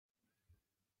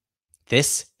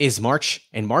This is March,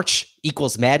 and March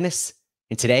equals madness.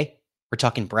 And today, we're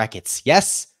talking brackets.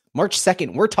 Yes, March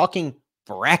 2nd, we're talking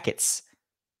brackets.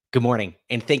 Good morning,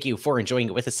 and thank you for enjoying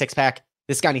it with a six-pack.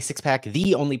 The Scotty Six-Pack,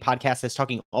 the only podcast that's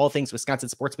talking all things Wisconsin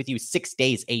sports with you 6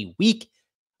 days a week.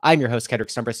 I'm your host,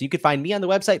 Kedrick Stumbris. You can find me on the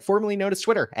website, formerly known as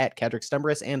Twitter, at Kedrick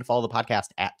Stumbris, and follow the podcast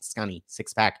at Scotty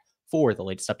Six-Pack for the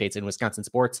latest updates in Wisconsin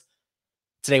sports.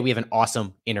 Today, we have an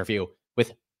awesome interview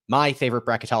with my favorite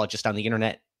bracketologist on the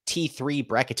internet, T3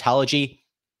 Bracketology.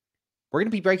 We're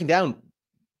going to be breaking down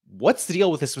what's the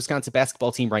deal with this Wisconsin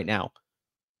basketball team right now.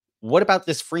 What about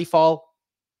this free fall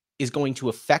is going to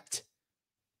affect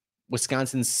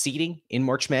Wisconsin's seeding in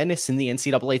March Madness in the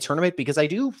NCAA Tournament? Because I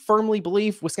do firmly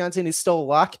believe Wisconsin is still a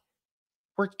lock.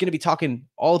 We're going to be talking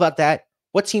all about that,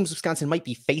 what teams Wisconsin might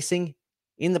be facing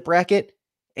in the bracket,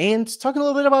 and talking a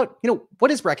little bit about,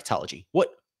 what is bracketology?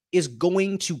 What is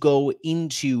going to go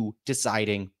into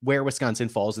deciding where Wisconsin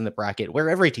falls in the bracket, where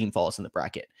every team falls in the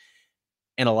bracket,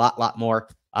 and a lot more.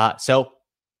 So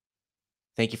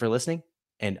thank you for listening.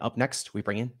 And up next, we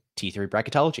bring in T3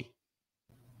 Bracketology.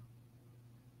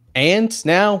 And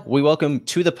now we welcome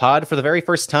to the pod for the very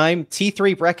first time,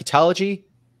 T3 Bracketology.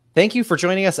 Thank you for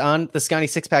joining us on the Scotty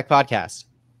Six-Pack podcast.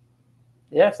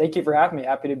 Yeah, thank you for having me.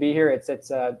 Happy to be here. It's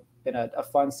been a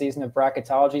fun season of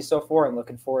bracketology so far, and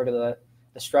looking forward to the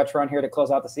stretch run here to close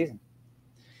out the season.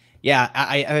 Yeah,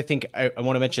 I think I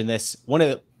want to mention this. One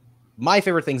of my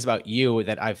favorite things about you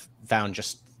that I've found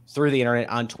just through the internet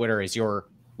on Twitter is your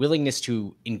willingness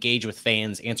to engage with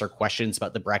fans, answer questions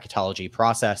about the bracketology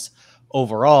process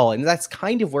overall. And that's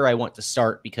kind of where I want to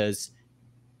start, because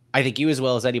I think you, as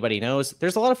well as anybody knows,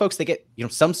 there's a lot of folks that get,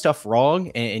 some stuff wrong,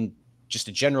 and just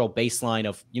a general baseline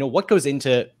of, what goes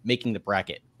into making the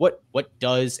bracket, what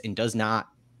does and does not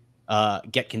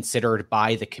get considered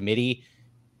by the committee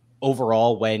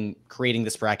overall when creating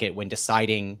this bracket, when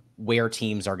deciding where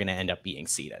teams are going to end up being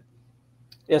seated.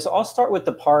 Yeah, so I'll start with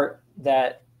the part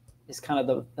that is kind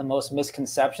of the most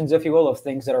misconceptions, if you will, of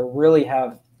things that are really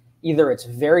have either it's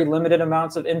very limited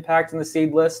amounts of impact in the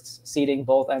seed lists, seeding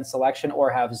both and selection, or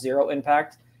have zero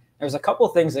impact. There's a couple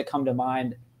of things that come to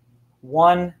mind.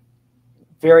 One,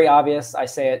 very obvious, I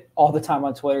say it all the time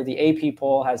on Twitter, the AP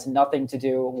poll has nothing to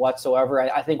do whatsoever.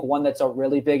 I think one that's a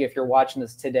really big, if you're watching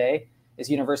this today, is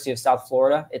University of South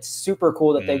Florida. It's super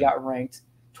cool that they got ranked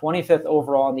 25th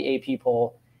overall in the AP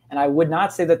poll. And I would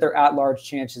not say that their at-large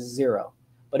chance is zero,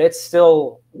 but it's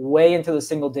still way into the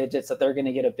single digits that they're going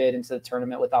to get a bid into the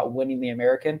tournament without winning the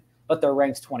American, but they're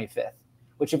ranked 25th,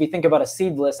 which if you think about a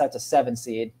seed list, that's a 7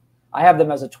 seed. I have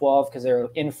them as a 12 because they're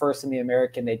in first in the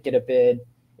American. They'd get a bid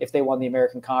if they won the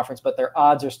American Conference, but their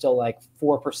odds are still like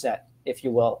 4%, if you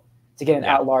will, to get an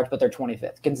at-large, but they're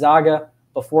 25th. Gonzaga,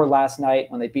 before last night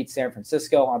when they beat San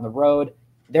Francisco on the road,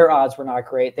 their odds were not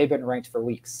great. They've been ranked for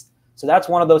weeks. So that's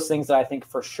one of those things that I think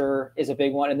for sure is a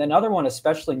big one. And then another one,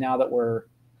 especially now that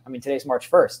today's March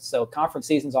 1st. So conference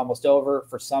season's almost over.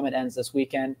 For some, it ends this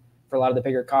weekend. For a lot of the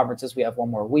bigger conferences, we have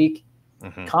one more week.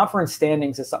 Mm-hmm. Conference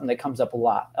standings is something that comes up a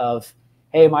lot of,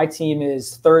 hey, my team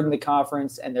is third in the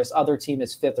conference and this other team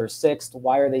is fifth or sixth.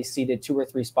 Why are they seated 2 or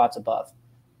 3 spots above?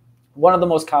 One of the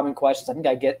most common questions, I think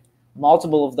I get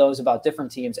multiple of those about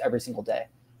different teams every single day.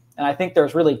 And I think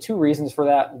there's really 2 reasons for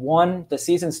that. One, the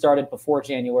season started before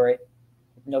January.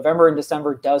 November and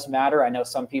December does matter. I know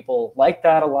some people like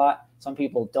that a lot. Some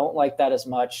people don't like that as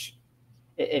much.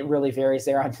 It really varies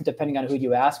there depending on who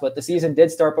you ask. But the season did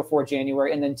start before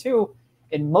January. And then 2,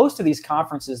 in most of these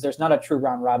conferences, there's not a true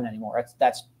round robin anymore.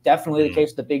 That's definitely the case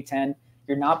with the Big Ten.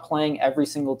 You're not playing every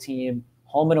single team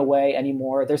home and away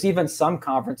anymore. There's even some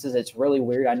conferences. It's really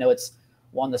weird. I know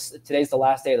today's the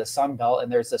last day of the Sun Belt, and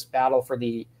there's this battle for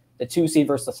the 2 seed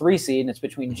versus the 3 seed, and it's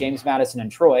between James Madison and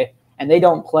Troy, and they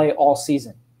don't play all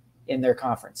season in their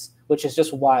conference, which is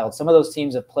just wild. Some of those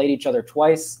teams have played each other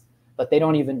twice, but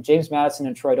James Madison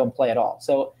and Troy don't play at all.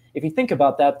 So if you think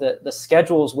about that, the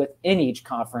schedules within each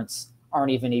conference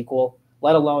aren't even equal,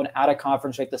 let alone out of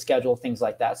conference, like the schedule, things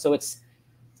like that. So it's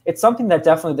something that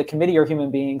definitely the committee are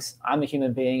human beings. I'm a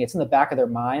human being. It's in the back of their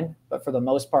mind, but for the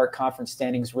most part, conference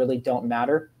standings really don't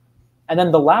matter. And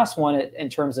then the last one in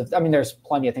terms of, there's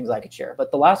plenty of things I could share,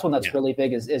 but the last one that's really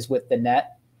big is with the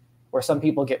net, where some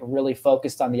people get really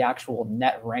focused on the actual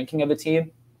net ranking of a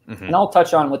team. Mm-hmm. And I'll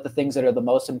touch on with the things that are the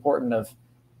most important of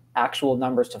actual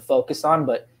numbers to focus on,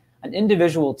 but an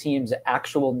individual team's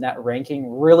actual net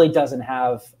ranking really doesn't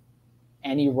have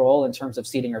any role in terms of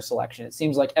seeding or selection. It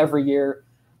seems like every year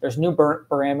there's new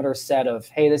parameters set of,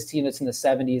 hey, this team that's in the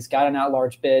 70s got an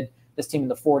at-large bid, this team in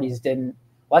the 40s didn't.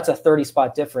 Well, that's a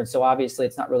 30-spot difference, so obviously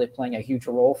it's not really playing a huge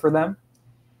role for them.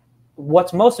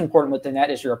 What's most important with the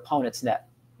net is your opponent's net.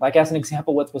 Like as an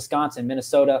example with Wisconsin,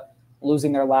 Minnesota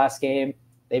losing their last game,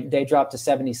 they dropped to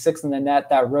 76 in the net.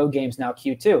 That road game's now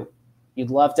Q2. You'd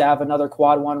love to have another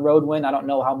quad one road win. I don't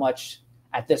know how much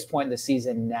at this point in the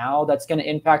season now that's going to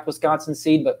impact Wisconsin's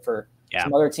seed, but for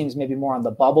some other teams maybe more on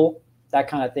the bubble, that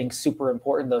kind of thing's super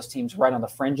important. Those teams right on the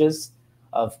fringes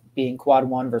of being quad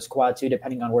one versus quad two,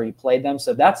 depending on where you played them.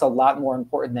 So that's a lot more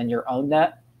important than your own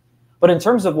net. But in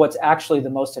terms of what's actually the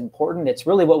most important, it's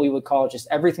really what we would call just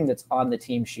everything that's on the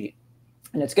team sheet.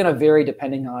 And it's going to vary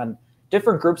depending on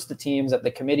different groups of the teams that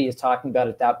the committee is talking about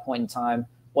at that point in time,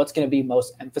 what's going to be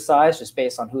most emphasized just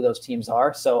based on who those teams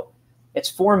are. So it's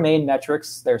 4 main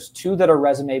metrics. There's 2 that are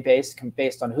resume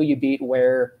based on who you beat,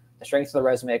 where, the strength of the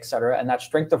resume, et cetera. And that's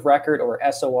strength of record, or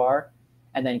SOR,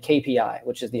 and then KPI,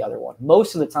 which is the other one.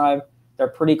 Most of the time, they're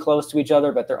pretty close to each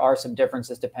other, but there are some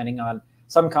differences depending on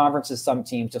some conferences, some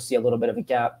teams. You'll see a little bit of a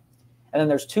gap. And then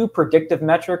there's 2 predictive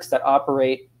metrics that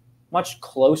operate much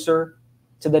closer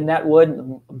to the net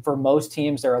would. For most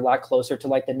teams, they're a lot closer to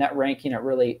like the net ranking. It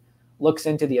really looks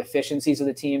into the efficiencies of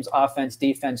the teams, offense,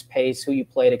 defense, pace, who you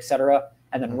played, et cetera,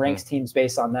 and then ranks teams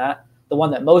based on that. The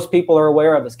one that most people are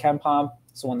aware of is KenPom.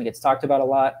 It's the one that gets talked about a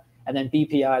lot. And then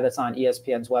BPI, that's on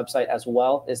ESPN's website as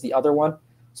well, is the other one.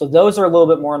 So those are a little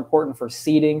bit more important for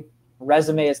seeding.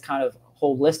 Resume is kind of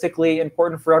holistically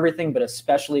important for everything, but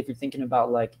especially if you're thinking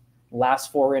about like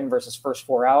last 4 in versus first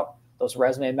 4 out, those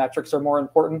resume metrics are more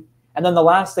important. And then the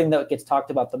last thing that gets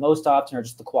talked about the most often are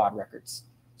just the quad records.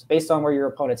 So based on where your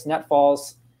opponent's net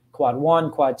falls, quad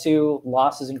 1, quad 2,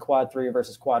 losses in quad 3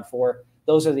 versus quad 4,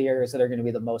 those are the areas that are going to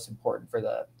be the most important for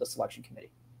the selection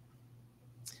committee.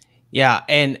 Yeah,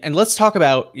 and let's talk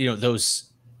about, you know,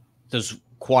 those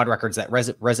quad records, that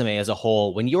resume as a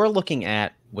whole. When you're looking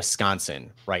at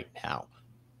Wisconsin right now,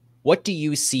 what do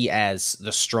you see as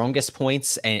the strongest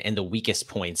points and the weakest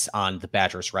points on the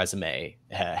Badgers' resume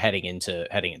heading into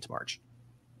March?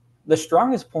 The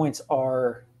strongest points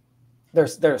are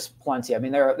there's plenty. I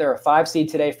mean, they're a 5 seed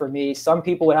today for me. Some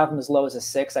people would have them as low as a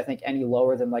 6. I think any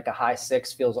lower than like a high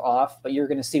 6 feels off, but you're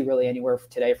going to see really anywhere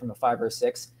today from a 5 or a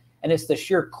 6. And it's the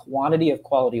sheer quantity of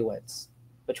quality wins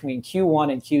between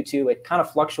Q1 and Q2. It kind of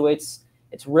fluctuates.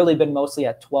 It's really been mostly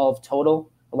at 12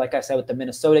 total. But like I said, with the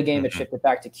Minnesota game, it shifted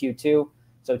back to Q2.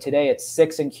 So today it's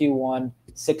 6 in Q1,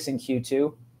 6 in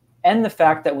Q2. And the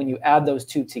fact that when you add those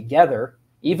 2 together,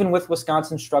 even with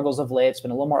Wisconsin's struggles of late, it's been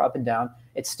a little more up and down.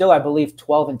 It's still, I believe,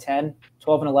 12 and 10,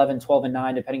 12 and 11, 12 and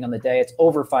 9, depending on the day. It's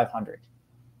over 500,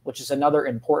 which is another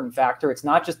important factor. It's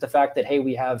not just the fact that, hey,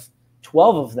 we have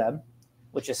 12 of them,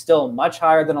 which is still much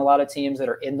higher than a lot of teams that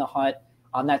are in the hunt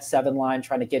on that 7 line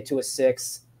trying to get to a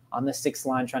 6, on the 6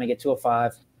 line trying to get to a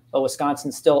 5. But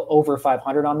Wisconsin's still over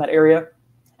 500 on that area.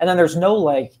 And then there's no,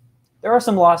 like, there are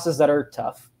some losses that are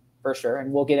tough for sure.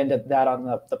 And we'll get into that on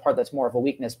the part that's more of a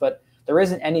weakness. But there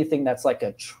isn't anything that's like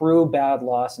a true bad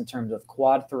loss in terms of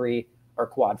quad 3 or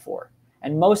quad 4.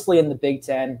 And mostly in the Big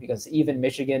Ten, because even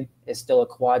Michigan is still a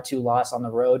quad 2 loss on the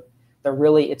road.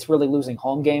 It's really losing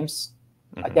home games.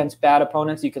 Against bad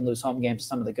opponents. You can lose home games to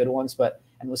some of the good ones,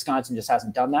 and Wisconsin just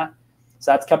hasn't done that. So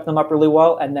that's kept them up really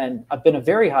well. And then I've been a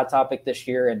very hot topic this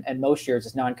year and most years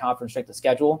is non-conference strength of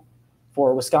schedule.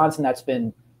 For Wisconsin, that's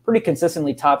been pretty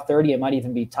consistently top 30. It might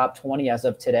even be top 20 as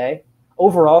of today.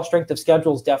 Overall, strength of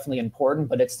schedule is definitely important,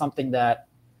 but it's something that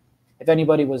if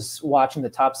anybody was watching the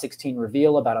top 16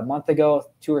 reveal about a month ago,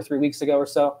 2 or 3 weeks ago or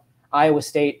so, Iowa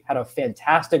State had a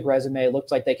fantastic resume. It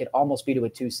looked like they could almost be to a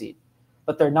 2 seed.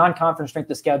 But their non-conference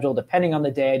strength of schedule, depending on the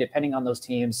day, depending on those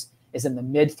teams, is in the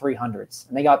mid 300s.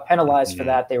 And they got penalized for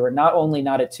that. They were not only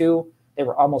not a 2, they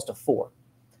were almost a 4.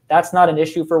 That's not an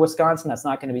issue for Wisconsin. That's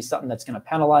not going to be something that's going to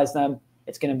penalize them.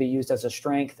 It's going to be used as a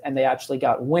strength. And they actually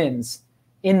got wins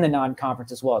in the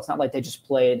non-conference as well. It's not like they just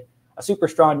played a super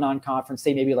strong non-conference,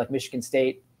 say maybe like Michigan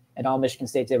State, and all Michigan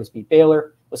State did was beat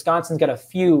Baylor. Wisconsin's got a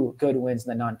few good wins in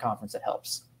the non-conference that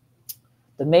helps.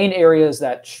 The main areas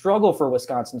that struggle for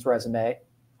Wisconsin's resume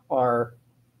are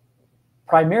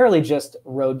primarily just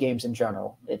road games in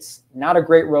general. It's not a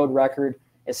great road record,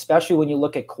 especially when you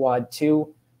look at quad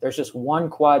 2. There's just one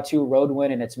quad 2 road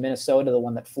win, and it's Minnesota, the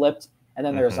one that flipped. And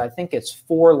then there's, I think it's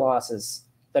 4 losses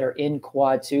that are in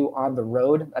quad 2 on the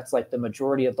road. That's like the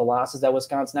majority of the losses that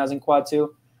Wisconsin has in quad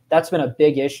 2. That's been a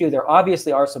big issue. There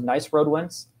obviously are some nice road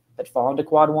wins that fall into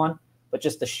quad 1. But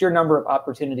just the sheer number of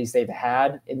opportunities they've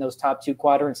had in those top 2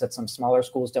 quadrants that some smaller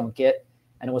schools don't get.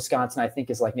 And Wisconsin, I think,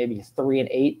 is like maybe 3 and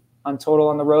 8 on total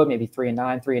on the road, maybe 3 and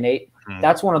 9, 3 and 8.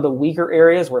 That's one of the weaker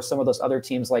areas where some of those other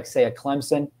teams, like say a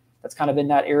Clemson, that's kind of in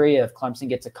that area. If Clemson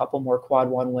gets a couple more quad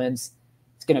 1 wins,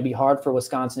 it's going to be hard for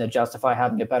Wisconsin to justify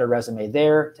having a better resume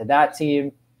there to that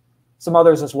team. Some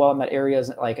others as well in that area,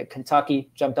 like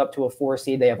Kentucky jumped up to a 4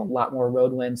 seed. They have a lot more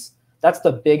road wins. That's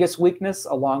the biggest weakness,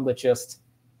 along with just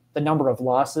the number of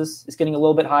losses is getting a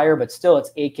little bit higher, but still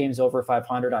it's 8 games over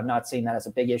 500. I'm not seeing that as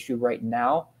a big issue right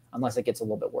now, unless it gets a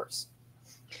little bit worse.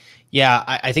 Yeah,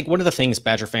 I think one of the things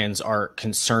Badger fans are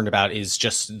concerned about is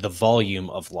just the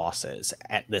volume of losses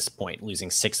at this point,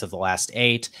 losing 6 of the last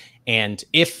 8. And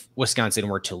if Wisconsin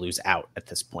were to lose out at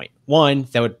this point, one,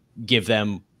 that would give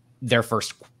them their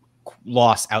first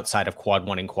loss outside of quad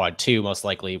 1 and quad 2, most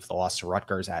likely with the loss to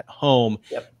Rutgers at home.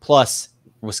 Yep. Plus,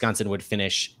 Wisconsin would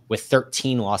finish with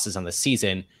 13 losses on the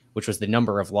season, which was the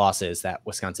number of losses that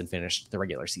Wisconsin finished the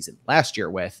regular season last year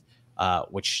with,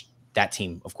 which that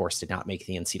team, of course, did not make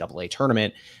the NCAA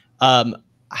tournament.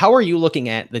 How are you looking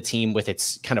at the team with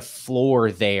its kind of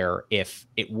floor there? If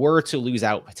it were to lose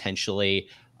out potentially,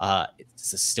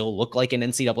 does it still look like an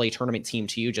NCAA tournament team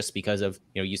to you? Just because of,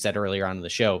 you said earlier on in the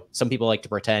show, some people like to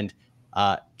pretend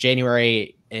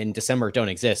January and December don't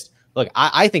exist. Look,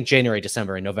 I think January,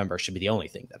 December, and November should be the only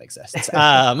thing that exists.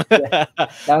 Yeah,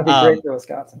 that would be great for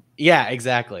Wisconsin. Yeah,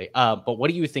 exactly. But what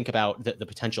do you think about the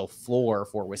potential floor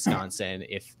for Wisconsin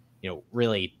if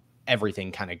really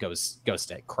everything kind of goes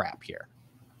to crap here?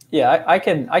 Yeah, I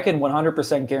can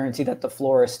 100% guarantee that the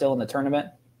floor is still in the tournament.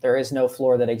 There is no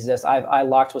floor that exists. I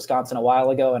locked Wisconsin a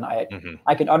while ago, and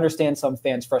I can understand some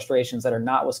fans' frustrations that are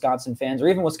not Wisconsin fans, or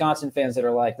even Wisconsin fans that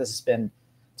are like, this has been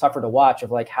tougher to watch,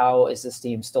 of like, how is this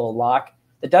team still a lock?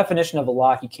 The definition of a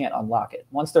lock, you can't unlock it.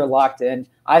 Once they're locked in,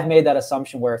 I've made that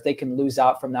assumption where if they can lose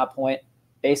out from that point,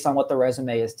 based on what the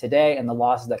resume is today and the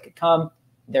losses that could come,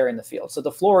 they're in the field. So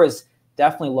the floor is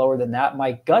definitely lower than that.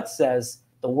 My gut says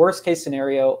the worst case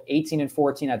scenario,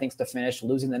 18-14, I think is to finish,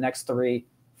 losing the next 3,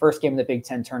 first game of the Big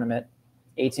Ten tournament,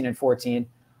 18-14.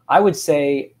 I would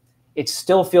say it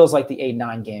still feels like the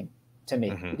 8-9 game to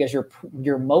me, because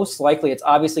you're most likely, it's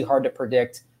obviously hard to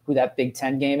predict who that Big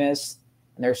Ten game is.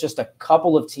 And there's just a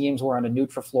couple of teams where on a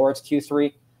neutral floor, it's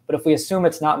Q3. But if we assume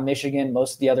it's not Michigan,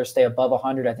 most of the others stay above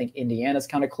 100. I think Indiana's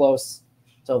kind of close.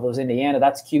 So if it was Indiana,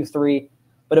 that's Q3.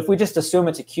 But if we just assume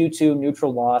it's a Q2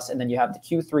 neutral loss, and then you have the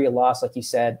Q3 loss, like you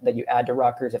said, that you add to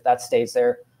Rutgers, if that stays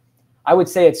there, I would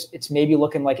say it's maybe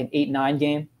looking like an 8-9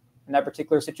 game in that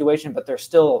particular situation, but there's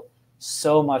still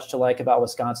so much to like about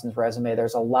Wisconsin's resume.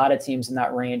 There's a lot of teams in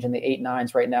that range in the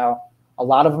 8-9s right now. A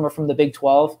lot of them are from the Big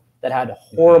 12 that had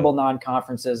horrible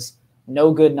non-conferences,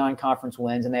 no good non-conference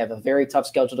wins, and they have a very tough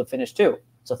schedule to finish too.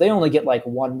 So if they only get like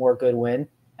one more good win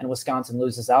and Wisconsin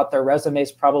loses out, their resume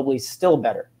is probably still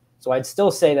better. So I'd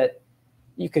still say that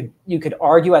you could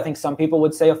argue, I think some people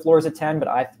would say a floor is a 10, but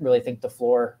I really think the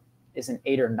floor is an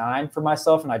 8 or 9 for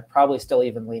myself, and I'd probably still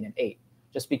even lean an 8,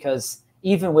 just because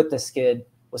even with the skid,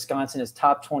 Wisconsin is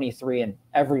top 23 in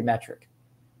every metric.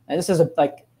 And this is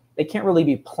they can't really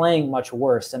be playing much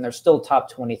worse, and they're still top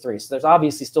 23. So there's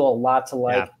obviously still a lot to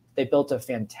like. Yeah. They built a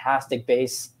fantastic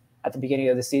base at the beginning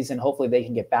of the season. Hopefully they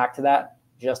can get back to that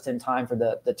just in time for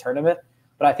the tournament.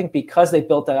 But I think because they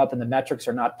built that up and the metrics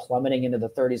are not plummeting into the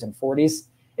 30s and 40s,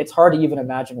 it's hard to even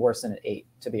imagine worse than an 8,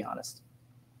 to be honest.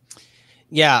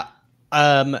 Yeah,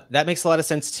 that makes a lot of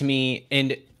sense to me.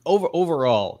 And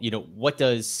overall, what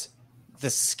does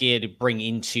the skid bring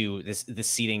into this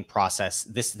seeding process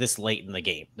this late in the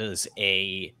game? Does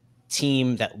a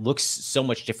team that looks so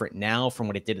much different now from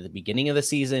what it did at the beginning of the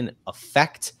season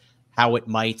affect how it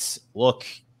might look?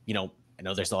 I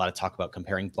know there's a lot of talk about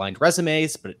comparing blind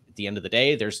resumes, but at the end of the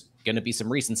day, there's going to be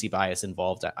some recency bias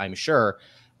involved, I'm sure.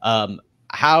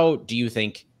 How do you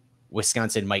think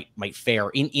Wisconsin might fare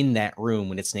in that room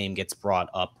when its name gets brought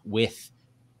up with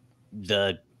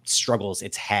the struggles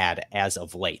it's had as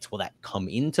of late? Will that come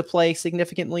into play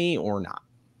significantly or not?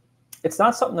 It's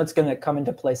not something that's going to come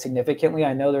into play significantly.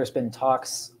 I know there's been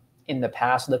talks in the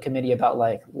past of the committee about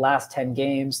like last 10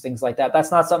 games, things like that. That's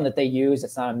not something that they use.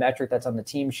 It's not a metric that's on the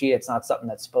team sheet. It's not something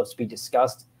that's supposed to be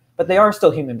discussed, but they are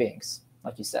still human beings,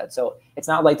 like you said. So it's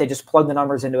not like they just plug the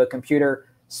numbers into a computer,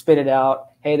 spit it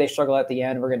out. Hey, they struggle at the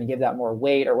end. We're going to give that more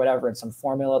weight or whatever in some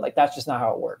formula. Like that's just not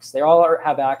how it works. They all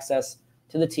have access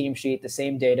to the team sheet, the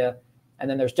same data. And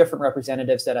then there's different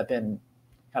representatives that have been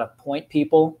kind of point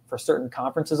people for certain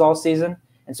conferences all season.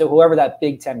 And so whoever that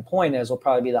Big Ten point is will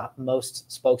probably be the most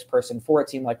spokesperson for a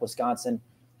team like Wisconsin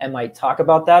and might talk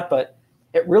about that. But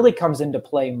it really comes into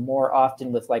play more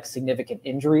often with like significant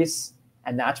injuries.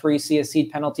 And that's where you see a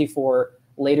seed penalty for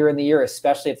later in the year,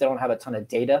 especially if they don't have a ton of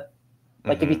data.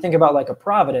 Like if you think about like a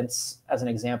Providence as an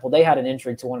example, they had an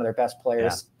injury to one of their best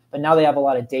players, but now they have a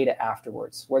lot of data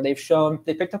afterwards where they've shown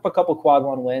they picked up a couple quad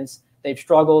 1 wins. They've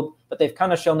struggled, but they've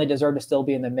kind of shown they deserve to still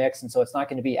be in the mix. And so it's not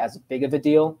going to be as big of a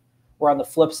deal. Where on the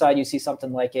flip side, you see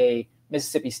something like a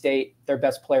Mississippi State, their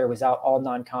best player was out all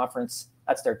non-conference.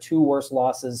 That's their 2 worst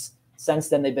losses. Since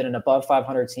then, they've been an above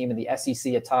 500 team in the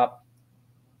SEC, a top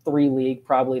 3 league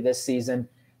probably this season.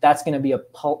 That's going to be a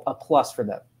plus for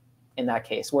them in that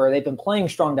case, where they've been playing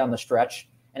strong down the stretch,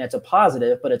 and it's a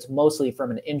positive, but it's mostly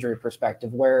from an injury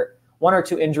perspective, where 1 or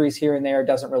 2 injuries here and there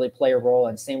doesn't really play a role.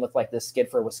 And same with like this skid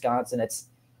for Wisconsin.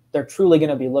 They're truly going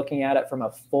to be looking at it from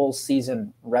a full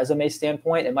season resume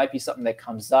standpoint. It might be something that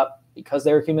comes up because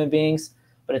they're human beings,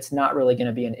 but it's not really going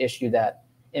to be an issue that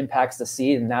impacts the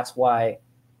seed. And that's why,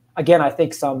 again, I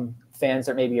think some fans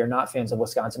that maybe are not fans of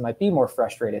Wisconsin might be more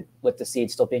frustrated with the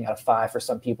seed still being at a 5 for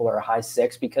some people, or a high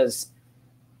 6, because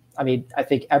I mean, I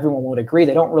think everyone would agree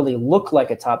they don't really look like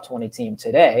a top 20 team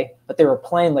today, but they were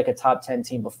playing like a top 10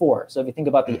 team before. So if you think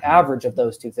about the average of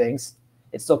those 2 things,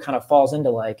 it still kind of falls into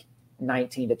like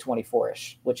 19 to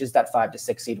 24-ish, which is that 5 to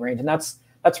 6 seed range. And that's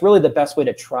really the best way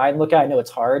to try and look at it. I know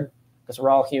it's hard because we're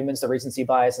all humans. The recency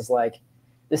bias is like,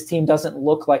 this team doesn't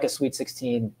look like a Sweet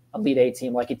 16 Elite 8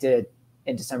 team like it did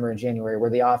in December and January, where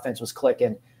the offense was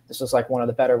clicking. This was like one of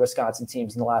the better Wisconsin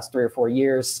teams in the last 3 or 4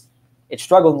 years. It's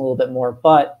struggling a little bit more,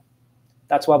 but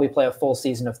that's why we play a full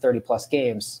season of 30-plus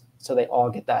games, so they all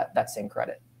get that same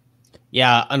credit.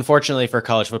 Yeah, unfortunately for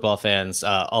college football fans,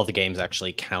 all the games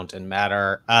actually count and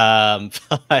matter.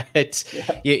 But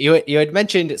yeah. you had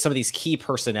mentioned some of these key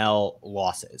personnel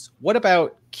losses. What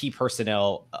about key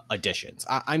personnel additions?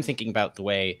 I'm thinking about the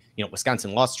way,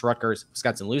 Wisconsin lost to Rutgers,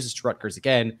 Wisconsin loses to Rutgers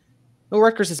again. Well,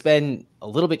 Rutgers has been a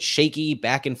little bit shaky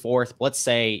back and forth. Let's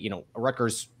say,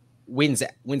 Rutgers wins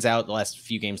out the last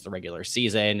few games of the regular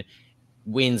season,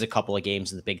 wins a couple of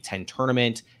games in the Big Ten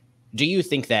tournament. Do you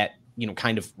think that,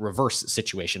 kind of reverse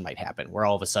situation might happen where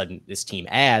all of a sudden this team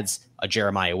adds a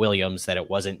Jeremiah Williams that it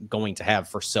wasn't going to have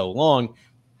for so long?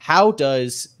 How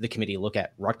does the committee look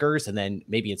at Rutgers and then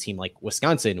maybe a team like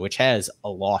Wisconsin, which has a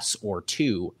loss or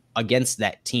 2 against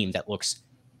that team that looks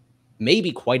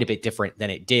maybe quite a bit different than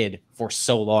it did for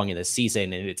so long in the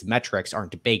season, and its metrics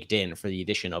aren't baked in for the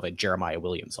addition of a Jeremiah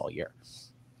Williams all year?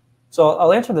 So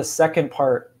I'll answer the second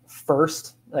part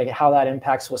first, like how that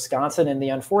impacts Wisconsin. And the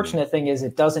unfortunate thing is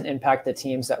it doesn't impact the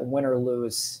teams that win or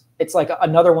lose. It's like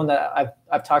another one that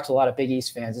I've talked to a lot of Big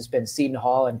East fans. It's been Seton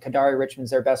Hall, and Kadari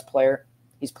Richmond's their best player.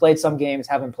 He's played some games,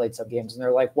 haven't played some games. And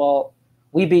they're like, well,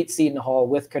 we beat Seton Hall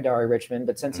with Kadari Richmond,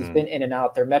 but since he's been in and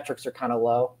out, their metrics are kind of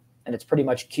low, and it's pretty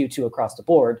much Q2 across the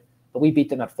board. But we beat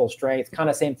them at full strength. Kind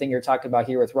of same thing you're talking about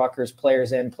here with Rutgers,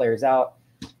 players in, players out.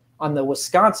 On the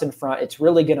Wisconsin front, it's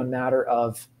really going to matter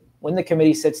of when the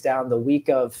committee sits down the week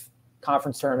of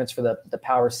conference tournaments for the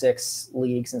Power 6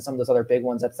 leagues and some of those other big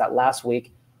ones. That's that last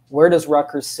week. Where does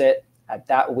Rutgers sit at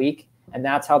that week? And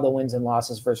that's how the wins and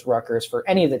losses versus Rutgers for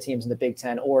any of the teams in the Big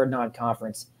Ten or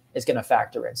non-conference is going to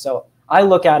factor in. So I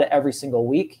look at it every single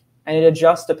week, and it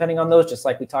adjusts depending on those, just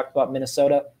like we talked about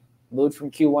Minnesota, moved from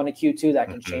Q1 to Q2. That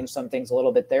can change some things a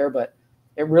little bit there, but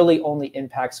it really only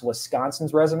impacts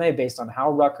Wisconsin's resume based on how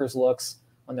Rutgers looks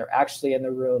when they're actually in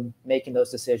the room making those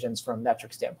decisions from a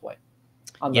metric standpoint.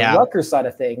 On the Rutgers side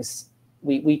of things,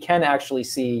 we can actually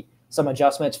see some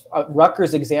adjustments.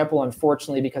 Rutgers example,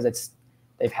 unfortunately, because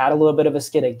they've had a little bit of a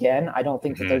skid again. I don't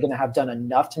think that they're going to have done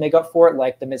enough to make up for it,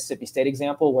 like the Mississippi State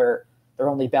example, where their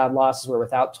only bad losses were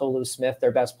without Tolu Smith,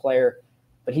 their best player,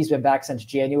 but he's been back since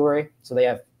January. So they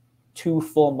have 2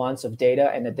 full months of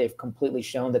data, and that they've completely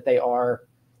shown that they are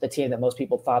the team that most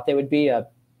people thought they would be, a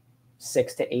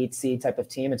 6 to 8 seed type of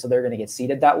team. And so they're going to get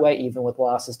seeded that way, even with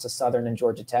losses to Southern and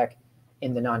Georgia Tech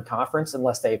in the non-conference,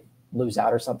 unless they lose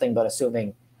out or something, but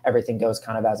assuming everything goes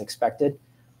kind of as expected.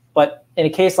 But in a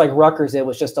case like Rutgers, it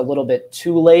was just a little bit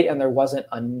too late and there wasn't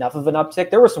enough of an uptick.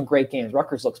 There were some great games.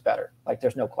 Rutgers looks better. Like,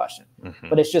 there's no question.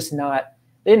 But it's just not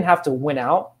 – they didn't have to win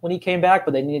out when he came back,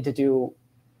 but they needed to do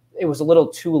 – it was a little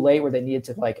too late where they needed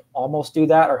to, like, almost do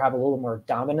that or have a little more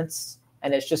dominance.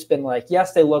 And it's just been like,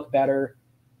 yes, they look better,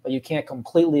 but you can't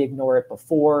completely ignore it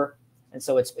before. And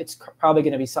so it's probably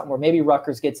going to be something where maybe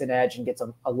Rutgers gets an edge and gets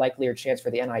a likelier chance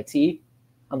for the NIT,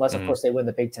 unless, of course, they win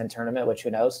the Big Ten tournament, which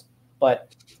who knows.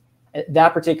 But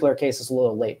that particular case is a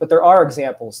little late. But there are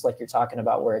examples like you're talking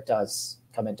about where it does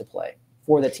come into play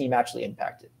for the team actually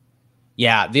impacted.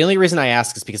 Yeah, the only reason I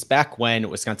ask is because back when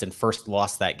Wisconsin first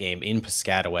lost that game in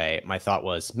Piscataway, my thought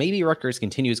was maybe Rutgers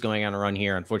continues going on a run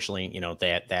here. Unfortunately, they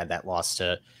had that loss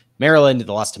to Maryland,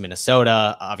 the loss to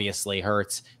Minnesota obviously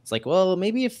hurts. It's like, well,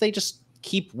 maybe if they just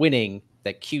keep winning,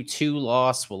 that Q2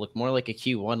 loss will look more like a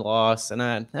Q1 loss,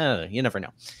 and you never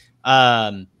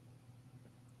know.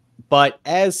 But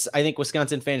as I think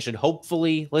Wisconsin fans should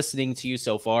hopefully, listening to you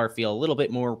so far, feel a little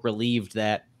bit more relieved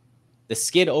that the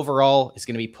skid overall is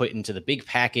going to be put into the big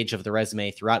package of the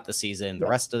resume throughout the season. The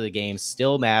rest of the games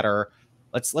still matter.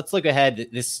 let's look ahead.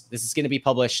 This is going to be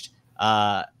published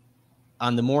on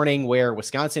the morning where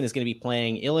Wisconsin is going to be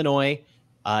playing Illinois.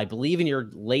 I believe in your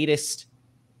latest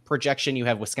projection, you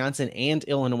have Wisconsin and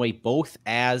Illinois both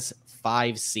as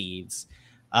 5 seeds.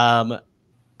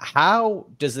 How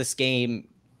does this game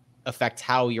affect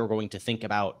how you're going to think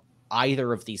about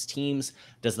either of these teams?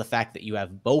 Does the fact that you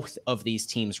have both of these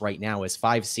teams right now as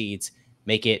 5 seeds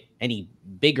make it any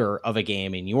bigger of a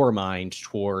game in your mind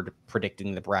toward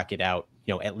predicting the bracket out,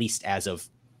 at least as of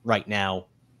right now,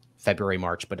 February,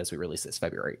 March, but as we release this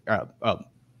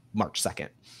March 2nd?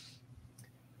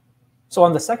 So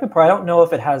on the second part, I don't know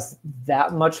if it has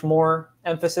that much more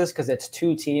emphasis because it's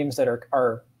 2 teams that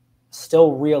are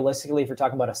still realistically, if you're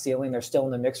talking about a ceiling, they're still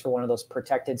in the mix for one of those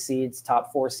protected seeds,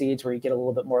 top 4 seeds, where you get a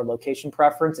little bit more location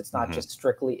preference. It's not just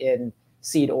strictly in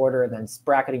seed order and then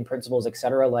bracketing principles, et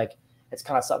cetera. Like, it's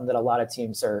kind of something that a lot of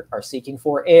teams are seeking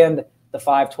for. And the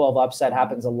 5-12 upset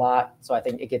happens a lot. So I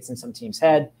think it gets in some teams'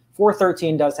 head.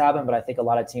 4-13 does happen, but I think a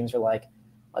lot of teams are like,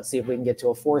 let's see if we can get to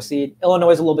a 4 seed.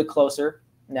 Illinois is a little bit closer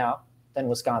now than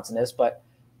Wisconsin is, but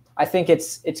I think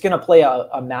it's going to play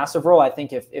a massive role. I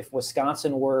think if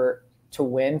Wisconsin were to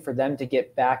win, for them to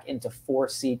get back into 4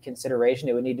 seed consideration,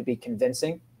 it would need to be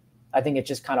convincing. I think it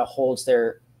just kind of holds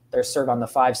their serve on the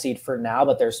 5 seed for now,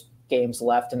 but there's games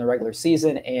left in the regular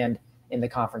season and in the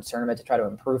conference tournament to try to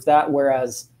improve that.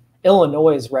 Whereas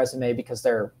Illinois' resume, because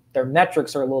their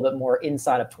metrics are a little bit more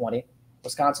inside of 20.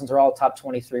 Wisconsin's are all top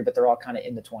 23, but they're all kind of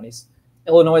in the 20s.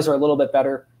 Illinois are a little bit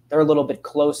better. They're a little bit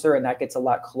closer, and that gets a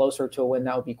lot closer to a win.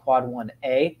 That would be quad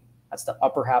 1A. That's the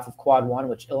upper half of quad 1,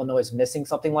 which Illinois is missing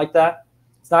something like that.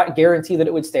 It's not guaranteed that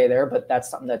it would stay there, but that's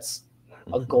something that's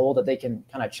a goal that they can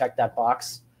kind of check that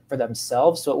box for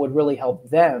themselves. So it would really help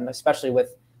them, especially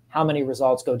with how many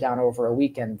results go down over a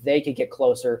weekend. They could get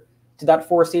closer to that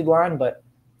 4 seed line, but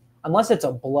unless it's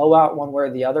a blowout one way or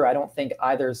the other, I don't think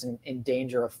either's in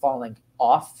danger of falling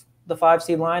off the 5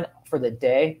 seed line for the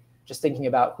day. Just thinking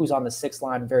about who's on the 6th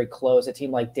line, very close. A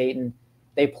team like Dayton,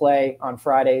 they play on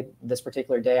Friday, this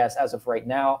particular day as of right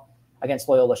now, against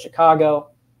Loyola Chicago.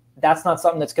 That's not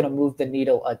something that's going to move the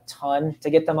needle a ton to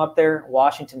get them up there.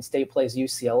 Washington State plays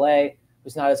UCLA,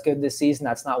 who's not as good this season.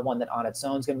 That's not one that on its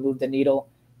own is going to move the needle.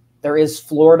 There is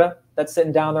Florida that's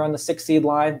sitting down there on the 6 seed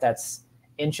line. That's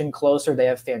inching closer. They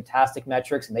have fantastic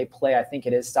metrics, and they play, I think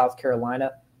it is South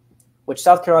Carolina, which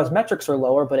South Carolina's metrics are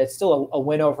lower, but it's still a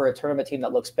win over a tournament team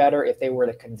that looks better. If they were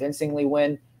to convincingly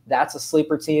win, that's a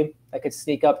sleeper team that could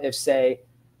sneak up if, say,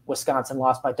 Wisconsin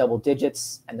lost by double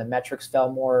digits and the metrics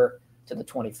fell more to the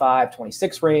 25,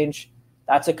 26 range.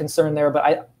 That's a concern there. But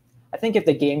I think if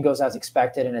the game goes as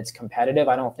expected and it's competitive,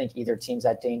 I don't think either team's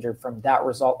at danger from that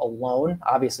result alone.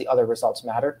 Obviously, other results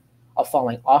matter of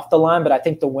falling off the line, but I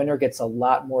think the winner gets a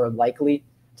lot more likely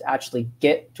to actually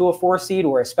get to a 4 seed,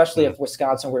 or especially if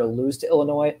Wisconsin were to lose to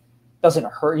Illinois, it doesn't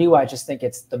hurt you. I just think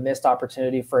it's the missed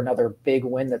opportunity for another big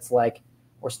win that's like,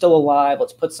 we're still alive.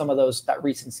 Let's put some of that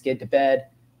recent skid to bed,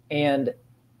 and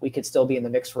we could still be in the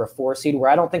mix for a 4 seed, where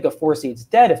I don't think a 4 seed's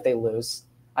dead if they lose.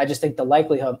 I just think the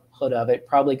likelihood of it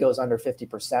probably goes under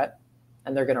 50%,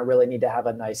 and they're going to really need to have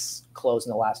a nice close in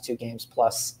the last 2 games,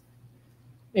 plus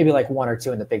maybe like 1 or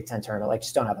 2 in the Big Ten tournament. Like,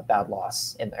 just don't have a bad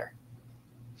loss in there.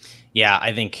 Yeah,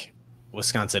 I think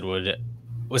Wisconsin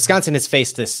has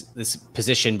faced this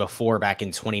position before back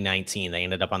in 2019. They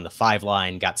ended up on the 5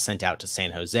 line, got sent out to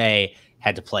San Jose,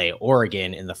 had to play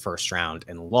Oregon in the first round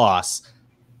and lost.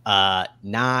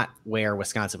 Not where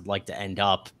Wisconsin would like to end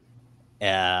up.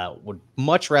 Would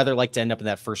much rather like to end up in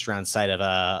that first round site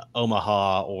of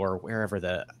Omaha or wherever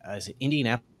is it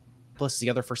Indianapolis is the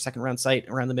other second round site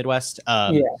around the Midwest.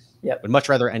 Would much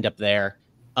rather end up there.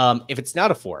 If it's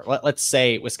not a 4, let's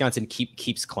say Wisconsin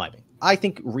keeps climbing. I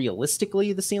think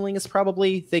realistically the ceiling is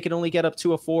probably they can only get up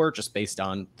to a 4 just based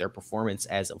on their performance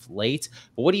as of late.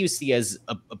 But what do you see as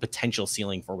a potential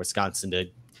ceiling for Wisconsin to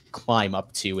climb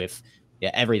up to if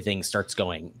everything starts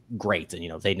going great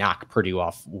and they knock Purdue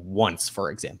off once,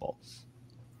 for example?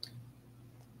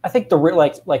 I think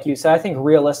like you said, I think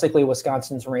realistically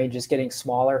Wisconsin's range is getting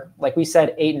smaller. Like we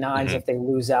said, 8 and 9s if they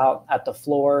lose out at the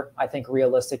floor. I think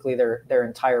realistically their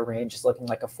entire range is looking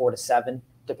like a 4 to 7,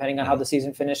 depending on how the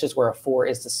season finishes, where a 4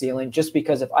 is the ceiling. Just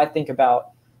because if I think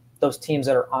about those teams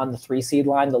that are on the 3 seed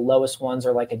line, the lowest ones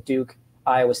are like a Duke,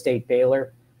 Iowa State,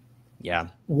 Baylor. Yeah.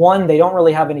 One, they don't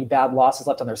really have any bad losses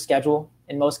left on their schedule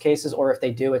in most cases. Or if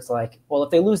they do, it's like, well, if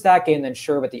they lose that game, then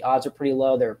sure, but the odds are pretty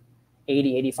low. They're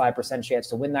 80-85% chance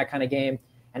to win that kind of game.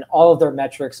 And all of their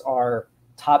metrics are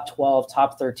top 12,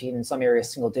 top 13, in some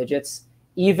areas single digits.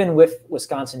 Even with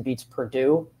Wisconsin beats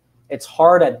Purdue, it's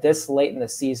hard at this late in the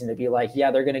season to be like,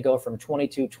 yeah, they're going to go from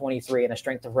 22-23 in a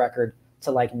strength of record to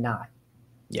like 9.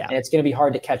 Yeah. And it's going to be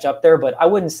hard to catch up there, but I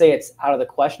wouldn't say it's out of the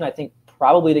question. I think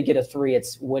probably to get a 3,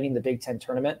 it's winning the Big Ten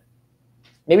tournament.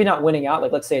 Maybe not winning out.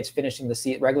 Like, let's say it's finishing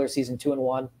the regular season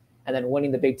 2-1 and then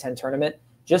winning the Big Ten tournament,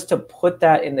 just to put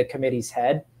that in the committee's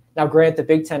head. Now, granted, the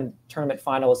Big Ten tournament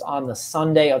final is on the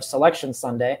Sunday of Selection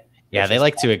Sunday. Yeah, they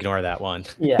like to ignore that one.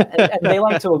 Yeah, and they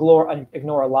like to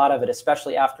ignore a lot of it,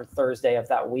 especially after Thursday of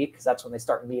that week, because that's when they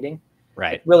start meeting.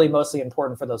 Right. It's really mostly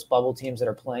important for those bubble teams that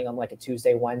are playing on like a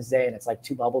Tuesday, Wednesday, and it's like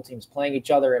 2 bubble teams playing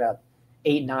each other in a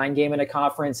 8-9 game in a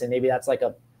conference, and maybe that's like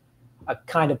a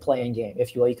kind of playing game,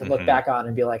 if you will. You can look back on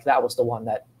and be like, that was the one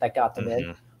that got them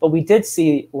in. But we did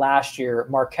see last year,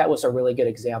 Marquette was a really good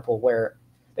example where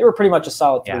they were pretty much a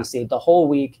solid 3 seed the whole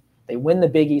week. They win the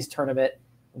Big East tournament.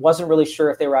 Wasn't really sure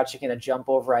if they were actually going to jump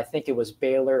over. I think it was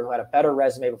Baylor who had a better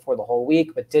resume before the whole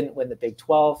week, but didn't win the Big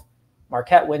 12.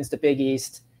 Marquette wins the Big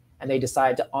East, and they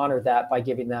decided to honor that by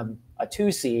giving them a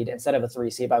 2 seed instead of a 3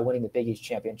 seed by winning the Big East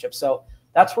championship. So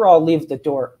that's where I'll leave the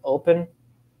door open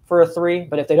for a 3.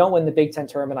 But if they don't win the Big Ten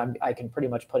tournament, I can pretty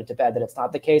much put it to bed that it's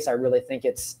not the case. I really think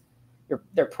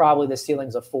they're probably the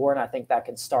ceiling's a 4, and I think that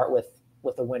can start with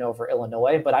a win over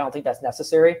Illinois. But I don't think that's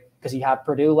necessary because you have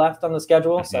Purdue left on the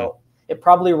schedule. So it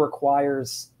probably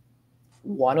requires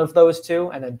one of those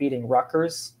 2 and then beating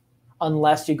Rutgers,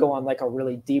 unless you go on like a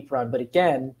really deep run. But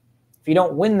again, if you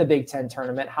don't win the Big Ten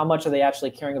tournament, how much are they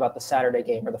actually caring about the Saturday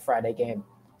game or the Friday game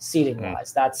seeding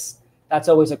wise? That's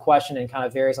always a question and kind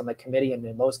of varies on the committee. And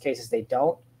in most cases, they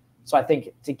don't. So I think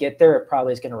to get there, it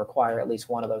probably is going to require at least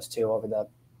one of those 2 over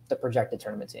the projected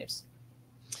tournament teams.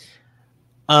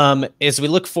 As we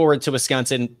look forward to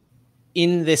Wisconsin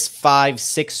in this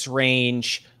 5-6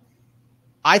 range,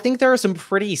 I think there are some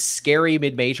pretty scary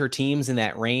mid-major teams in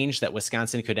that range that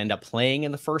Wisconsin could end up playing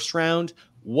in the first round.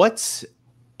 What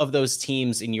of those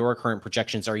teams in your current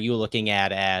projections are you looking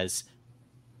at as,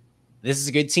 this is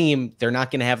a good team, they're not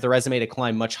going to have the resume to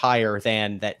climb much higher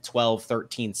than that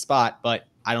 12-13 spot, but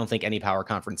I don't think any power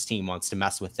conference team wants to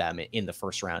mess with them in the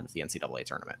first round of the NCAA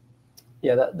tournament?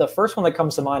 Yeah, the first one that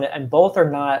comes to mind, and both are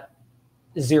not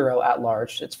 0 at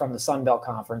large. It's from the Sun Belt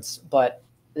Conference, but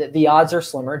the odds are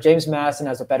slimmer. James Madison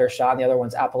has a better shot, and the other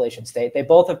one's Appalachian State. They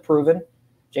both have proven.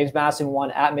 James Madison won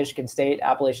at Michigan State.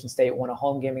 Appalachian State won a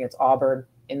home game against Auburn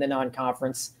in the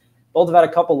non-conference. Both have had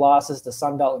a couple losses. The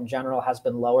Sun Belt in general has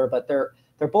been lower, but they're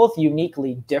both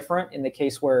uniquely different in the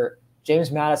case where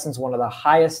James Madison's one of the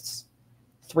highest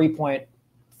 3-point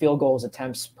field goals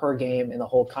attempts per game in the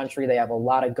whole country. They have a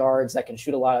lot of guards that can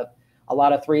shoot a lot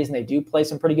of threes, and they do play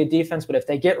some pretty good defense. But if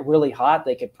they get really hot,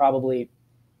 they could probably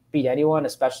beat anyone,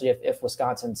 especially if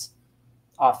Wisconsin's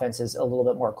offense is a little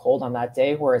bit more cold on that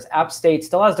day. Whereas App State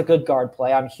still has the good guard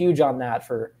play. I'm huge on that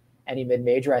for any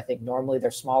mid-major. I think normally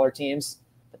they're smaller teams,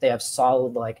 but they have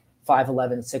solid like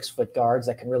 5'11", 6-foot guards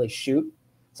that can really shoot.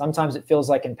 Sometimes it feels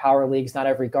like in power leagues, not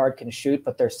every guard can shoot,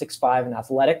 but they're 6'5" and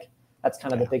athletic. That's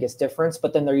kind of the biggest difference.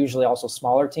 But then they're usually also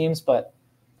smaller teams. But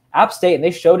App State, and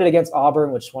they showed it against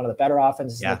Auburn, which is one of the better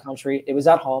offenses in the country. It was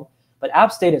at home. But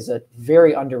App State is a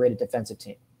very underrated defensive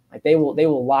team. Like they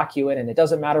will lock you in, and it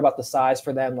doesn't matter about the size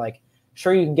for them. Like,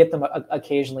 sure, you can get them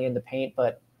occasionally in the paint,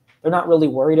 but they're not really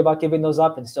worried about giving those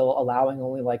up and still allowing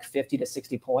only like 50 to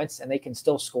 60 points, and they can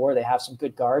still score. They have some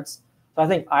good guards. So I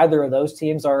think either of those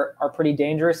teams are pretty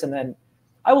dangerous. And then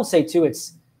I will say too,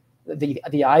 it's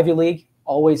the Ivy League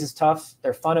always is tough.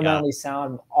 They're fundamentally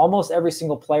sound. Almost every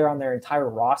single player on their entire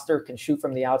roster can shoot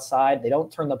from the outside. They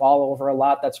don't turn the ball over a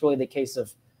lot. That's really the case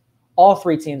of all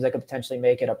 3 teams that could potentially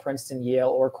make it, a Princeton, Yale,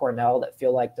 or Cornell, that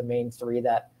feel like the main 3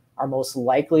 that are most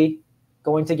likely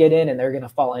going to get in, and they're going to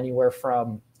fall anywhere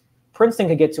from Princeton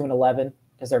could get to an 11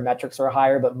 because their metrics are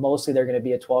higher, but mostly they're going to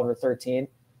be a 12 or 13.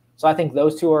 So I think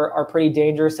those 2 are pretty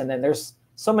dangerous. And then there's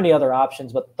so many other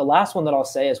options. But the last one that I'll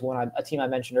say is a team I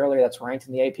mentioned earlier that's ranked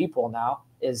in the AP poll now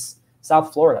is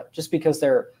South Florida, just because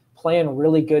they're playing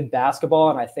really good basketball.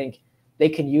 And I think they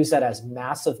can use that as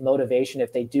massive motivation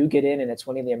if they do get in and it's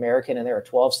winning the American and they're a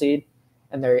 12 seed.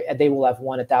 And they will have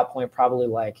won at that point probably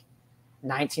like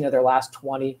 19 of their last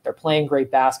 20. They're playing great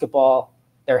basketball.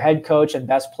 Their head coach and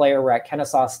best player were at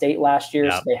Kennesaw State last year,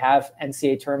 so they have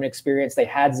NCAA tournament experience. They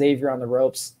had Xavier on the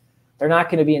ropes. They're not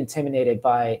going to be intimidated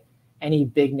by any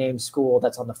big-name school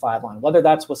that's on the 5 line, whether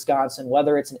that's Wisconsin,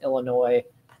 whether it's an Illinois,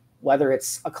 whether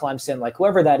it's a Clemson, like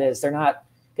whoever that is. They're not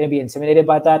going to be intimidated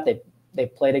by that. They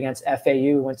played against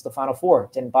FAU, went to the Final Four,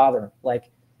 didn't bother them. Like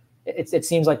it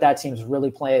seems like that team's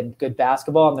really playing good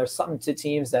basketball, and there's something to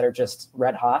teams that are just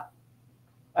red hot,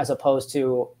 as opposed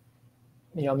to,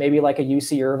 maybe like a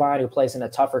UC Irvine who plays in a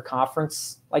tougher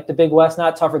conference like the Big West,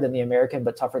 not tougher than the American,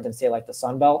 but tougher than, say, like the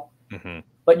Sun Belt. Mm-hmm.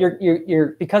 But you're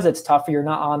because it's tougher, you're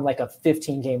not on like a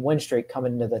 15-game win streak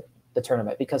coming into the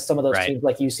tournament, because some of those Right. teams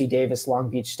like UC Davis, Long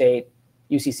Beach State,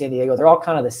 UC San Diego, they're all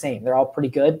kind of the same. They're all pretty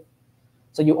good.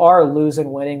 So you are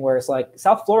losing, winning, where it's like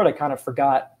South Florida kind of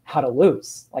forgot how to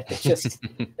lose. Like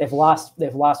they've lost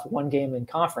one game in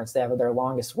conference. They have their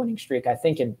longest winning streak, I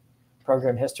think, in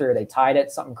program history, or they tied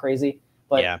it, something crazy.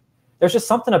 But yeah, there's just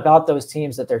something about those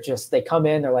teams that they come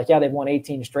in, they're like, yeah, they've won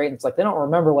 18 straight. And it's like, they don't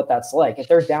remember what that's like. If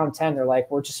they're down 10, they're like,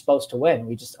 we're just supposed to win.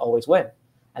 We just always win.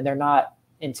 And they're not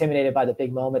intimidated by the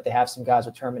big moment. They have some guys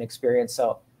with tournament experience.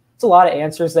 So it's a lot of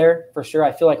answers there for sure.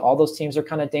 I feel like all those teams are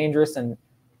kind of dangerous and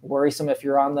worrisome if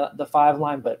you're on the 5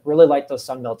 line, but really like those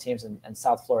Sun Belt teams and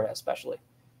South Florida especially.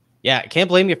 Yeah, can't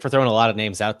blame you for throwing a lot of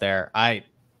names out there.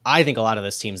 I think a lot of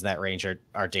those teams in that range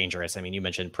are dangerous. I mean, you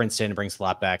mentioned Princeton brings a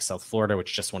lot back. South Florida,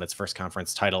 which just won its first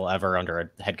conference title ever under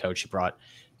a head coach who brought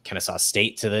Kennesaw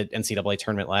State to the NCAA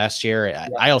tournament last year. Yeah.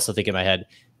 I also think in my head,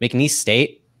 McNeese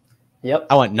State. Yep.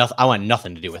 I want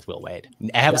nothing to do with Will Wade.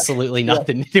 Absolutely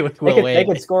nothing to do with Will Wade. They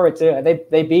could score it too.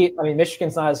 They beat. I mean,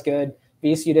 Michigan's not as good.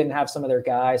 BCU didn't have some of their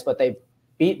guys, but they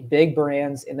beat big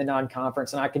brands in the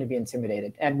non-conference. They're not going to be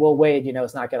intimidated. And Will Wade,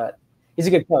 is not going to. He's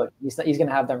a good coach. He's going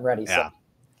to have them ready. Yeah. So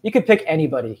you could pick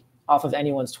anybody off of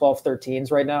anyone's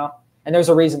 12-13s right now, and there's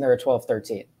a reason they're a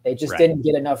 12-13. They just didn't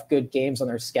get enough good games on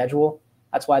their schedule.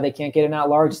 That's why they can't get an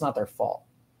at-large. It's not their fault.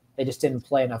 They just didn't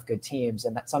play enough good teams,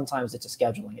 and that sometimes it's a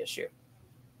scheduling issue.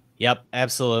 Yep,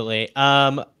 absolutely.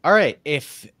 All right,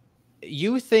 if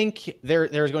you think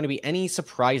there's going to be any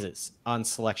surprises on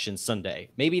Selection Sunday,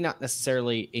 maybe not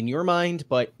necessarily in your mind,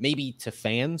 but maybe to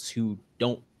fans who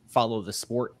don't follow the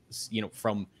sport,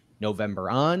 from November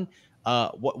on,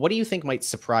 what do you think might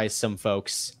surprise some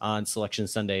folks on Selection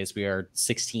Sunday as we are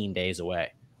 16 days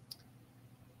away?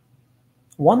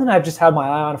 One that I've just had my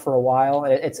eye on for a while,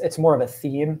 it's more of a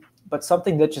theme, but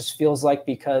something that just feels like,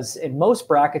 because in most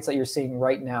brackets that you're seeing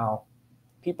right now,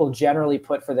 people generally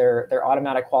put for their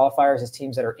automatic qualifiers as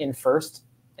teams that are in first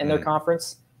in their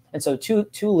conference. And so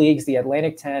two leagues, the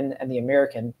Atlantic 10 and the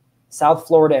American, South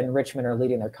Florida and Richmond are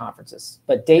leading their conferences.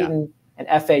 But Dayton and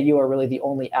FAU are really the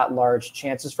only at-large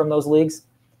chances from those leagues.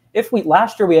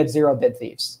 Last year we had 0 bid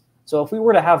thieves. So if we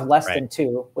were to have less than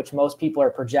 2, which most people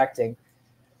are projecting,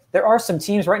 there are some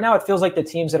teams right now. It feels like the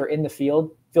teams that are in the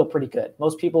field feel pretty good.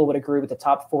 Most people would agree with the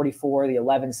top 44, the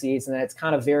 11 seeds. And then it's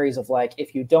kind of varies of like,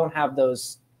 if you don't have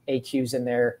those AQs in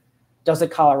there, does a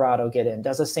Colorado get in?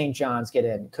 Does a St. John's get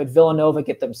in? Could Villanova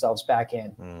get themselves back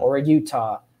in? Or a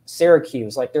Utah,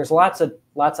 Syracuse? Like there's lots of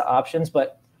options.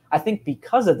 But I think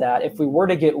because of that, if we were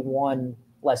to get one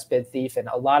less bid thief, and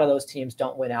a lot of those teams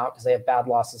don't win out because they have bad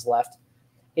losses left,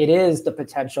 it is the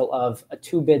potential of a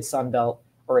 2-bid Sun Belt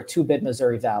or a 2-bid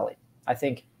Missouri Valley. I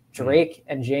think Drake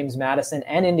and James Madison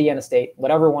and Indiana State,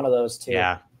 whatever one of those two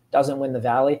doesn't win the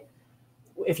Valley.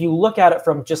 If you look at it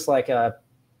from just like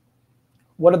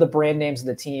what are the brand names of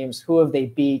the teams, who have they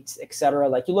beat, et cetera.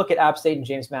 Like you look at App State and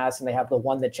James Madison, they have the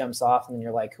one that jumps off, and then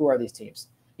you're like, who are these teams?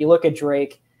 You look at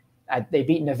Drake, they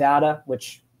beat Nevada,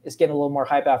 which is getting a little more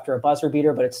hype after a buzzer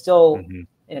beater, but it's still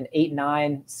an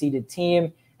 8-9 seeded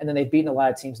team. And then they've beaten a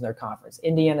lot of teams in their conference.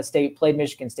 Indiana State played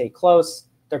Michigan State close.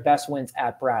 Their best wins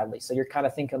at Bradley. So you're kind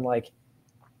of thinking like,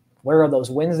 where are those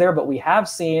wins there? But we have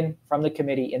seen from the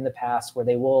committee in the past where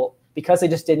they will, because they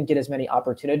just didn't get as many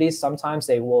opportunities, sometimes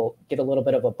they will get a little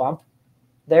bit of a bump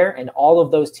there. And all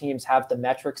of those teams have the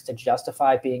metrics to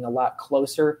justify being a lot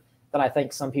closer than I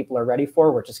think some people are ready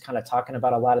for. We're just kind of talking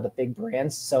about a lot of the big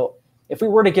brands. So if we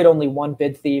were to get only one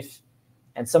bid thief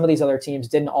and some of these other teams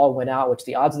didn't all win out, which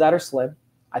the odds of that are slim,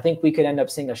 I think we could end up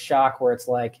seeing a shock where it's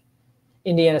like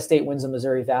Indiana State wins the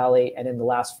Missouri Valley, and in the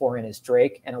last 4 in is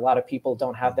Drake. And a lot of people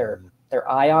don't have their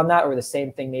eye on that, or the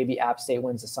same thing, maybe App State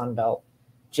wins the Sun Belt.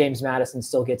 James Madison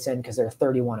still gets in because they're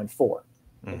 31-4.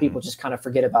 And people just kind of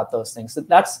forget about those things. So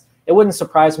it wouldn't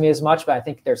surprise me as much, but I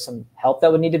think there's some help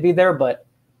that would need to be there. But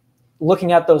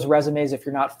looking at those resumes, if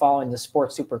you're not following the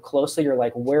sport super closely, you're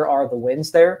like, where are the wins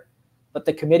there? But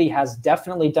the committee has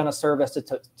definitely done a service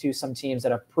to some teams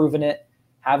that have proven it,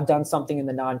 have done something in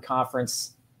the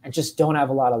non-conference, and just don't have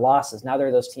a lot of losses. Neither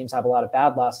of those teams have a lot of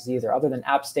bad losses either, other than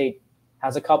App State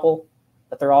has a couple,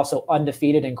 but they're also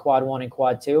undefeated in quad 1 and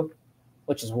quad 2,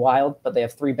 which is wild, but they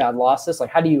have 3 bad losses.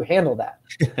 Like, how do you handle that?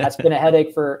 That's been a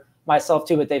headache for myself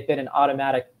too, but they've been an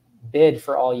automatic bid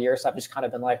for all year. So I've just kind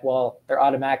of been like, well, they're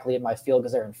automatically in my field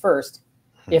because they're in first.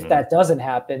 If that doesn't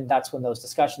happen, that's when those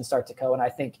discussions start to go. And I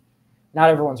think not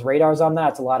everyone's radar's on that.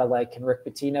 It's a lot of like, can Rick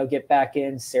Pitino get back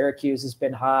in? Syracuse has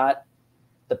been hot.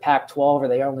 The Pac-12, are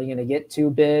they only going to get 2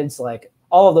 bids? Like,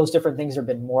 all of those different things have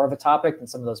been more of a topic than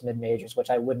some of those mid-majors, which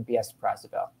I wouldn't be as surprised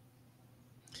about.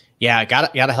 Yeah,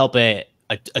 gotta help a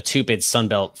 2-bid Sun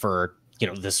Belt for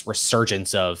this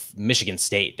resurgence of Michigan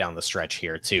State down the stretch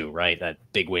here too, right? That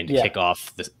big win to kick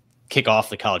off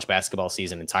the college basketball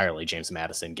season entirely. James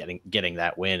Madison getting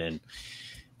that win and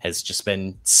has just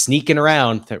been sneaking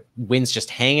around. The wins just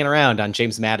hanging around on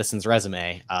James Madison's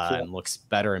resume and looks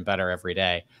better and better every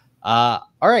day. All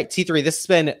right, T3, this has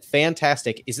been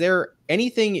fantastic. Is there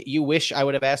anything you wish I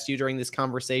would have asked you during this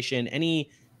conversation? Any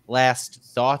last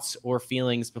thoughts or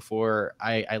feelings before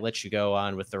I let you go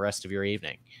on with the rest of your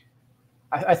evening?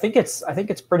 I think it's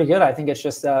pretty good. I think it's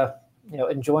just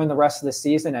enjoying the rest of the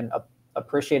season and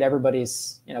appreciate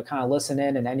everybody's kind of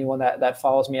listening and anyone that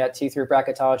follows me at T3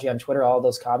 Bracketology on Twitter, all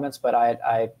those comments. But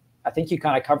I think you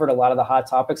kind of covered a lot of the hot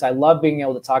topics. I love being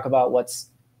able to talk about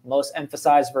what's most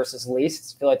emphasized versus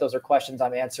least. I feel like those are questions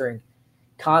I'm answering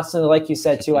constantly. Like you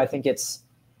said too, I think it's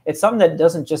something that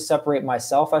doesn't just separate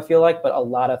myself, I feel like, but a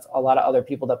lot of other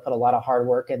people that put a lot of hard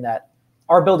work in that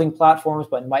are building platforms,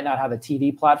 but might not have a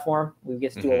TV platform. We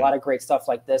get to do a lot of great stuff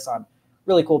like this on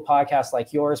really cool podcasts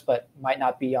like yours, but might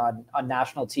not be on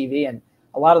national TV. And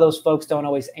a lot of those folks don't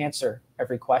always answer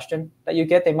every question that you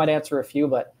get. They might answer a few,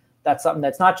 but that's something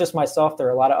that's not just myself. There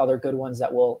are a lot of other good ones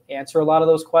that will answer a lot of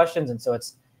those questions. And so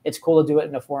it's cool to do it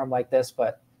in a forum like this,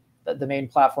 but the main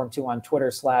platform too on Twitter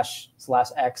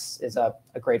 /X is a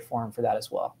great forum for that as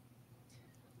well.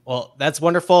 Well, that's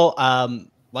wonderful.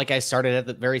 Like I started at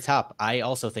the very top, I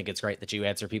also think it's great that you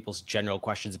answer people's general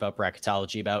questions about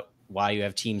bracketology, about why you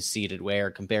have teams seated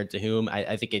where compared to whom.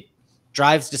 I think it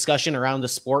drives discussion around the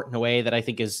sport in a way that I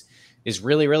think is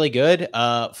really, really good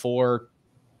for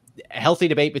a healthy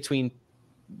debate between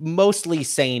mostly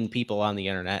sane people on the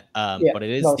internet. But it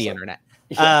is mostly the internet.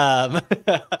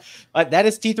 That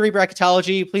is T3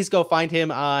 Bracketology. Please go find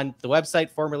him on the website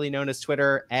formerly known as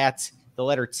Twitter at the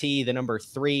letter T, the number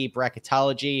 3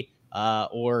 Bracketology,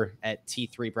 or at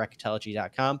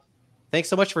t3bracketology.com. Thanks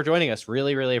so much for joining us.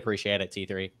 Really, really appreciate it,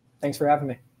 T3. Thanks for having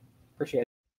me. Appreciate it.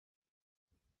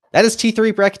 That is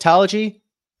T3 Bracketology.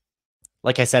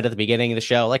 Like I said at the beginning of the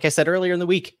show, like I said earlier in the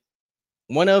week,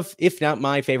 one of, if not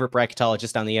my favorite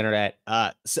bracketologist on the internet.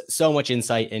 So much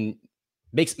insight and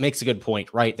makes a good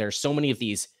point, right? There's so many of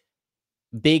these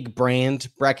big brand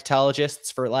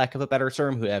bracketologists, for lack of a better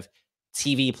term, who have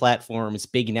TV platforms,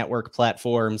 big network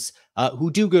platforms,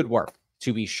 who do good work,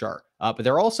 to be sure. But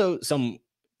there are also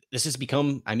this has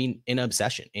become, an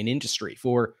obsession, an industry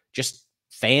for just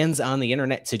fans on the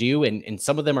internet to do. And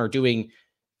some of them are doing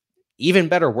even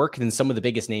better work than some of the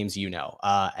biggest names,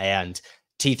 and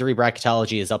T3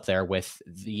 Bracketology is up there with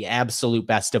the absolute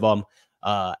best of them.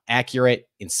 Accurate,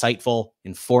 insightful,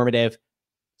 informative.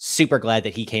 Super glad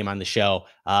that he came on the show.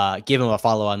 Give him a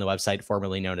follow on the website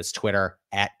formerly known as Twitter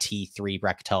at T3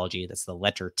 Bracketology. That's the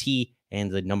letter T and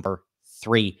the number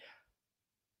 3.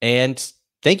 And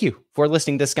thank you for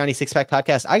listening to Scotty Six Pack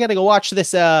Podcast. I got to go watch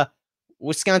this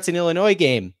Wisconsin-Illinois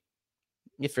game.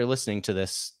 If you're listening to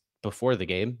this before the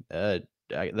game,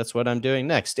 that's what I'm doing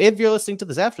next. If you're listening to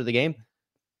this after the game,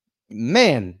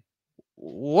 man,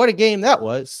 what a game that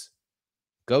was.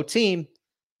 Go team.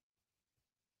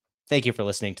 Thank you for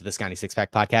listening to the Scotty Six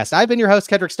Pack Podcast. I've been your host,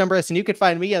 Kedrick Stumbrus, and you can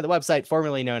find me on the website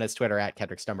formerly known as Twitter at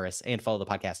Kedrick Stumbrus, and follow the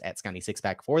podcast at Scotty Six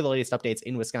Pack for the latest updates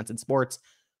in Wisconsin sports.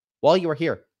 While you are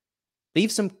here, leave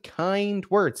some kind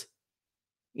words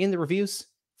in the reviews.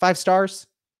 5 stars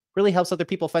really helps other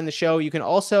people find the show. You can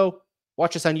also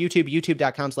watch us on YouTube,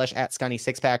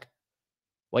 youtube.com/@Scotty6pack.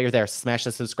 While you're there, smash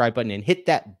the subscribe button and hit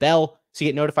that bell so you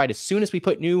get notified as soon as we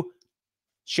put new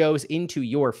shows into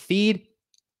your feed.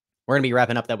 We're going to be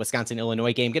wrapping up that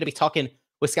Wisconsin-Illinois game. Going to be talking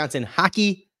Wisconsin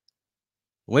hockey,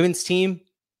 women's team,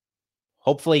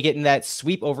 hopefully getting that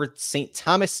sweep over St.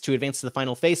 Thomas to advance to the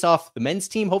final face-off. The men's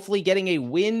team hopefully getting a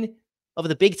win of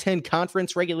the Big Ten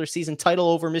Conference regular season title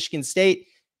over Michigan State.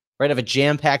 We're going to have a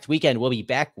jam-packed weekend. We'll be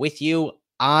back with you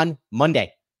on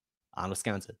Monday on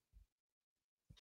Wisconsin.